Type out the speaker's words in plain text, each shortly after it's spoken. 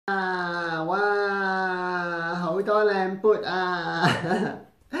多靚 boot 啊！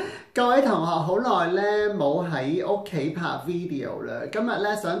各位同學好耐咧冇喺屋企拍 video 啦，今日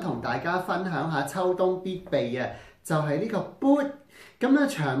咧想同大家分享下秋冬必備啊，就係呢個 boot。咁啊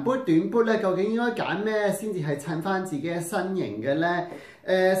長 boot 短 boot 咧，究竟應該揀咩先至係襯翻自己嘅身形嘅咧？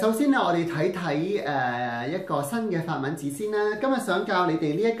首先咧我哋睇睇一個新嘅法文字先啦。今日想教你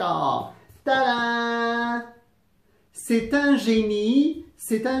哋呢一個，得啦 ，c'est un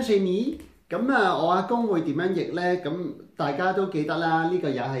génie，c'est un génie。咁啊，我阿公會點樣譯咧？咁大家都記得啦，呢個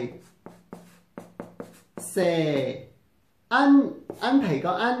又係c'est un皮個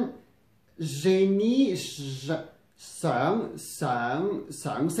un，génie 賞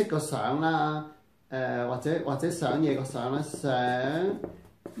識個賞啦，或者想嘢個想啦，想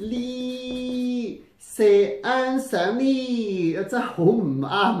呢 c'est un 想呢，真係好唔啱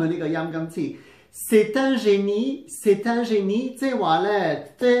啊！呢個音今次。C'est un génie， c'est un génie， 即係話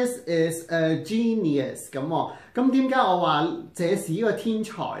咧 ，this is a genius 咁喎。咁點解我話這是呢個天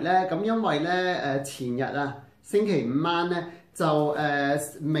才咧？咁因為咧前日啊，星期五晚咧就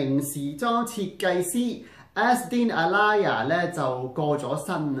名時裝設計師 Asdin Alaya 咧就過咗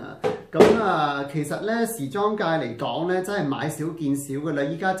身啦。咁啊，其實咧時裝界嚟講咧，真係買少見少噶啦。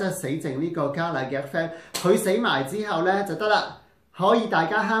依家真係死剩呢個加麗嘅 fan， 佢死埋之後咧就得啦。可以大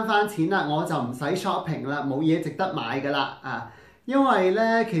家慳翻錢啦，我就唔使 shopping 啦，冇嘢值得買噶啦啊！因為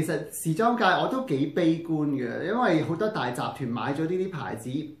咧，其實時裝界我都幾悲觀嘅，因為好多大集團買咗呢啲牌子，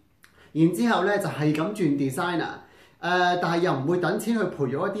然之後咧就係咁轉 designer，但係又唔會等錢去培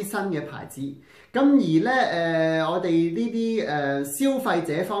養一啲新嘅牌子。咁而咧我哋呢啲消費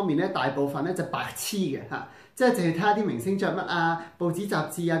者方面咧，大部分咧就白痴嘅嚇。即係淨係睇下啲明星着乜啊，報紙雜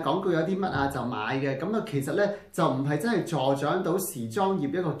誌啊，廣告有啲乜啊就買嘅，咁啊其實咧就唔係真係助長到時裝業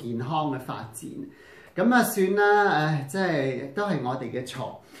一個健康嘅發展，咁啊算啦，唉，即係都係我哋嘅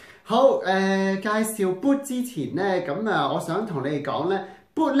錯。好介紹 boot 之前咧，咁啊我想同你哋講咧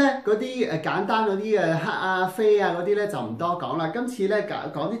boot 咧嗰啲簡單嗰啲黑啊飛啊嗰啲咧就唔多講啦，今次咧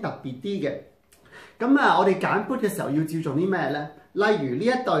講啲特別啲嘅。咁啊我哋揀 boot 嘅時候要注重啲咩咧？例如呢一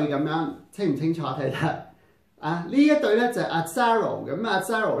對咁樣，清唔清楚睇睇？啊！呢一對咧就係 Azzaro， 咁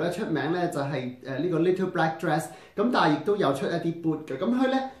Azzaro 咧出名咧就係呢個 Little Black Dress， 咁但係亦都有出一啲 boot 嘅。咁佢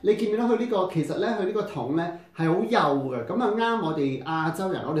咧，你見唔見到佢呢個？其實咧佢呢個筒咧係好幼嘅，咁啊啱我哋亞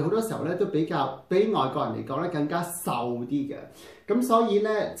洲人，我哋好多時候咧都比外國人嚟講咧更加瘦啲嘅。咁所以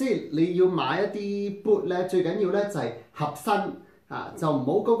咧，即係你要買一啲 boot 咧，最緊要咧就係合身啊，就唔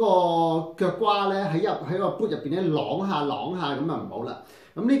好嗰個腳瓜咧喺個 boot 入邊咧啷下咁啊唔好啦。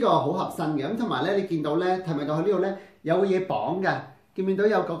咁呢個好合身嘅，咁同埋咧，你見到咧，睇唔睇到佢呢度咧有個嘢綁㗎？見唔見到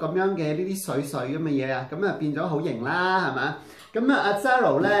有個咁樣嘅呢啲水咁嘅嘢啊？咁啊變咗好型啦，係咪？咁啊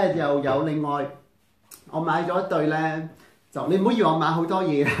Azzaro 咧又有另外，我買咗一對咧，就你唔好以為我買好多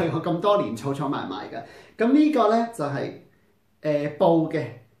嘢，我咁多年儲埋嘅。咁呢個咧就係布嘅，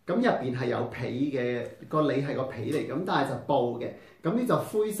咁入邊係有皮嘅，個裏係個皮嚟，咁但係就布嘅，咁呢就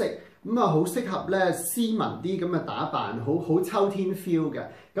灰色。咁啊，好適合咧斯文啲咁嘅打扮，好秋天 feel 嘅。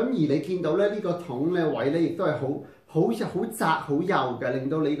咁而你見到咧呢個筒咧位咧，亦都係好窄好幼嘅，令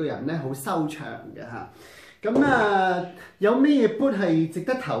到你個人咧好修長嘅嚇。咁啊，有咩嘢 boot 係值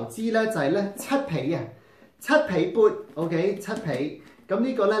得投資咧？就係咧七皮啊，七皮 boot，OK， 七皮。咁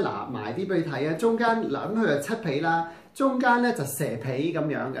呢個咧嗱埋啲俾你睇啊，中間嗱咁佢就七皮啦。中間咧就蛇皮咁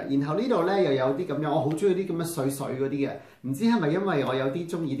樣嘅，然後呢度咧又有啲咁樣，我好中意啲咁嘅碎嗰啲嘅，唔知係咪因為我有啲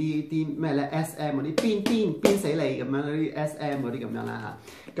中意啲咩咧 SM 嗰啲邊死你咁樣嗰啲 SM 嗰啲咁樣啦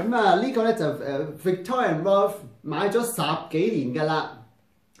嚇。咁啊呢個咧就Victoria & Rolf 買咗10幾年㗎啦，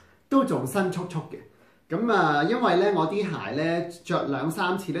都仲新簇簇嘅。咁啊因為咧我啲鞋咧着2、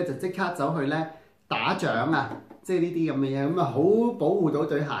3次咧就即刻走去咧打獎啊！即係呢啲咁嘅嘢，咁啊好保護到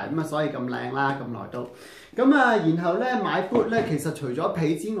對鞋，咁啊所以咁靚啦，咁耐都。咁啊，然後咧買 boot 咧，其實除咗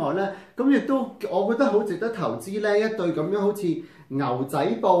皮之外咧，咁亦都我覺得好值得投資咧，一對咁樣好似牛仔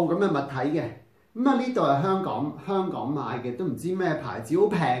布咁嘅物體嘅。咁啊呢度係香港買嘅，都唔知咩牌子，好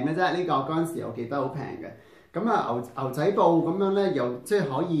平嘅啫。呢個嗰陣時我記得好平嘅。咁啊牛仔布咁樣咧，又即係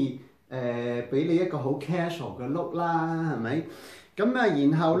可以俾你一個好 casual 嘅 look 啦，係咪？咁啊，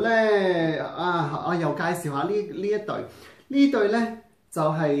然後咧我又介紹下呢一對，呢對咧就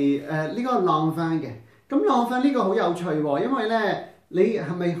係呢個浪翻嘅。咁浪翻呢個好有趣喎，因為咧你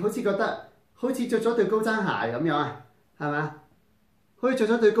係咪好似覺得好似着咗對高踭鞋咁樣啊？係咪？好似着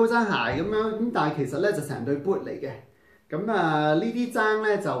咗對高踭鞋咁樣，咁但係其實咧就成對 boot 嚟嘅。咁啊呢啲踭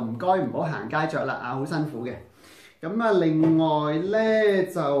咧就唔好行街着啦啊，好辛苦嘅。咁啊另外咧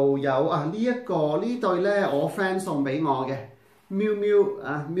就有呢對咧我 friend 送俾我嘅。喵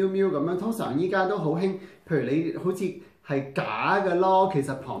咁樣，通常依家都好興，譬如你好似係假嘅咯，其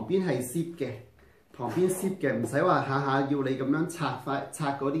實旁邊係 zip 嘅，旁邊 zip 嘅，唔使話下下要你咁樣拆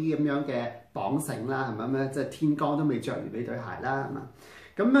嗰啲咁樣嘅綁繩啦，係咪咩？即係天光都未着完你對鞋啦，係嘛？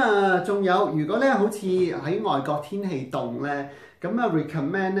咁啊，仲有如果咧好似喺外國天氣凍咧，咁啊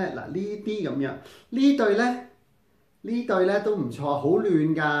recommend 咧嗱呢啲咁樣呢對咧都唔錯，好暖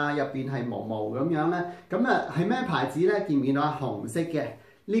㗎，入邊係毛毛咁樣咧。咁啊係咩牌子咧？見唔見到啊？紅色嘅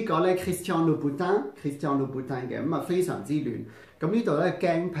呢個咧 Christian Louboutin 嘅，咁啊非常之暖。咁呢度咧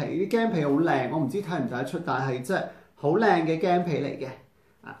鏡皮，啲鏡皮好靚，我唔知睇唔睇得出，但係即係好靚嘅鏡皮嚟嘅。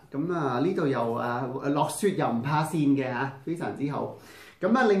咁啊呢度又落雪又唔怕跣嘅嚇，非常之好。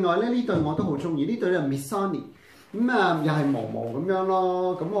咁啊另外咧呢對我都好中意，呢對咧 Sony， 咁啊又係毛毛咁樣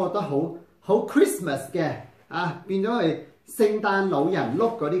咯。咁我覺得好 Christmas 嘅變咗係聖誕老人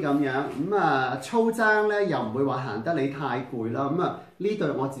look 嗰啲咁樣。咁啊粗踭咧又唔會話行得你太攰啦。咁啊呢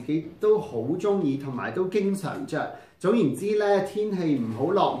對我自己都好中意，同埋都經常着。總言之咧，天氣唔好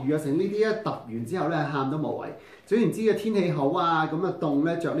落雨啊，成呢啲一揼完之後咧，喊都無謂。總言之嘅天氣好啊，咁啊凍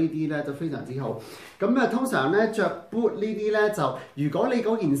咧，着呢啲咧就非常之好。咁啊通常咧着 boot 呢啲咧就，如果你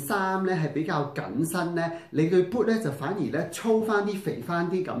嗰件衫咧係比較緊身咧，你對 boot 咧就反而咧粗翻啲、肥翻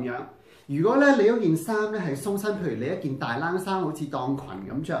啲咁樣。如果咧你嗰件衫咧係鬆身，譬如你一件大冷衫好似當裙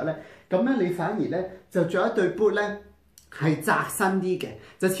咁着咧，咁咧你反而咧就着一對 boot 咧。係窄身啲嘅，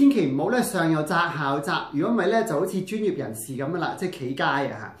就千祈唔好咧上又窄下又窄，如果唔係咧就好似專業人士咁樣啦，即係企街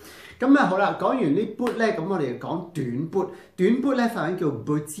啊嚇。咁啊好啦，講完啲 boot 咧，咁我哋講短 boot。短 boot 咧法文叫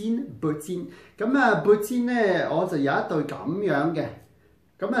bottine。咁啊 bottine 咧我就有一對咁樣嘅，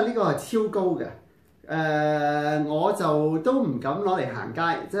咁啊呢個係超高嘅。我就都唔敢攞嚟行街，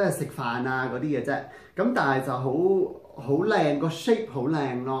即係食飯啊嗰啲嘅啫。咁但係就好靚，個 shape 好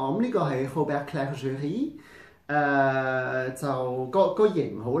靚咯。咁呢個係 Robert Clergerie。就個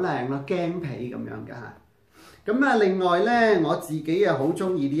型好靚咯，鏡皮咁樣嘅嚇。咁啊，另外咧，我自己又好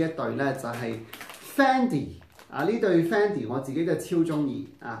中意呢一對咧，就係 Fendi 呢對 Fendi 我自己就超中意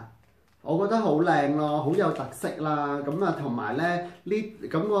我覺得好靚咯，好有特色啦。咁啊，同埋咧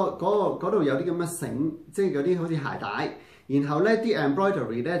咁嗰度有啲咁嘅繩，即係嗰啲好似鞋帶，然後咧啲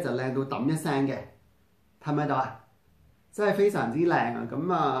embroidery 咧就靚到揼一聲嘅，睇唔睇到啊？真係非常之靚啊！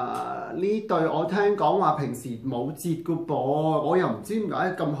咁啊呢對我聽講話平時冇折嘅噃，我又唔知點解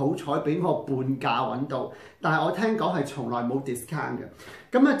咁好彩俾我半價揾到，但係我聽講係從來冇 discount 嘅。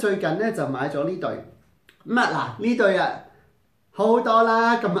咁啊最近咧就買咗呢對，呢對好多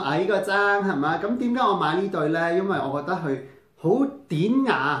啦，咁矮個踭係嘛？咁點解我買呢對咧？因為我覺得佢好典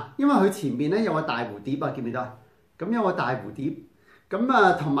雅，因為佢前面咧有個大蝴蝶啊，見唔見到啊？咁有個大蝴蝶。咁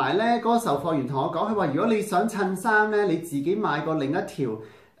啊，同埋咧，嗰個售貨員同我講，佢話如果你想襯衫咧，你自己買過另一條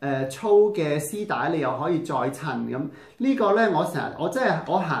粗嘅絲帶，你又可以再襯咁。呢個咧，我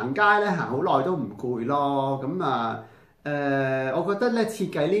行街咧行好耐都唔攰咯。咁啊我覺得咧設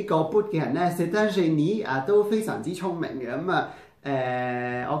計呢個 boot 嘅人咧 c'est un génie 都非常之聰明嘅。咁啊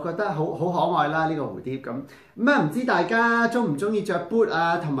我覺得好可愛啦呢個蝴蝶咁。咁啊唔知大家中唔中意着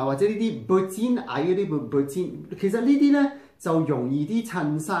boot 同埋或者呢啲 bottine 矮嗰啲 bottine， 其實呢啲咧就容易啲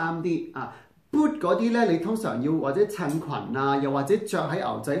襯衫啲boot 嗰啲咧，你通常要或者襯裙又或者着喺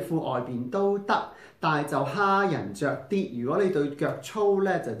牛仔褲外邊都得，但係就蝦人着啲。如果你對腳粗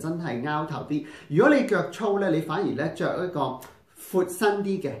咧，就真係拗頭啲。如果你腳粗咧，你反而咧着一個闊身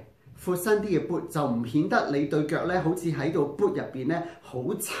啲嘅 boot， 就唔顯得你對腳咧好似喺度 boot 入邊咧好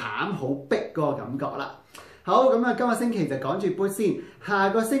慘好逼嗰個感覺啦。好，咁啊，今個星期就講住 boot 先，下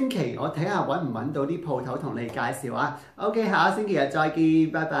個星期我睇下揾唔揾到啲鋪頭同你介紹啊。OK，下個星期日再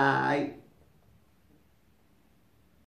見，拜拜。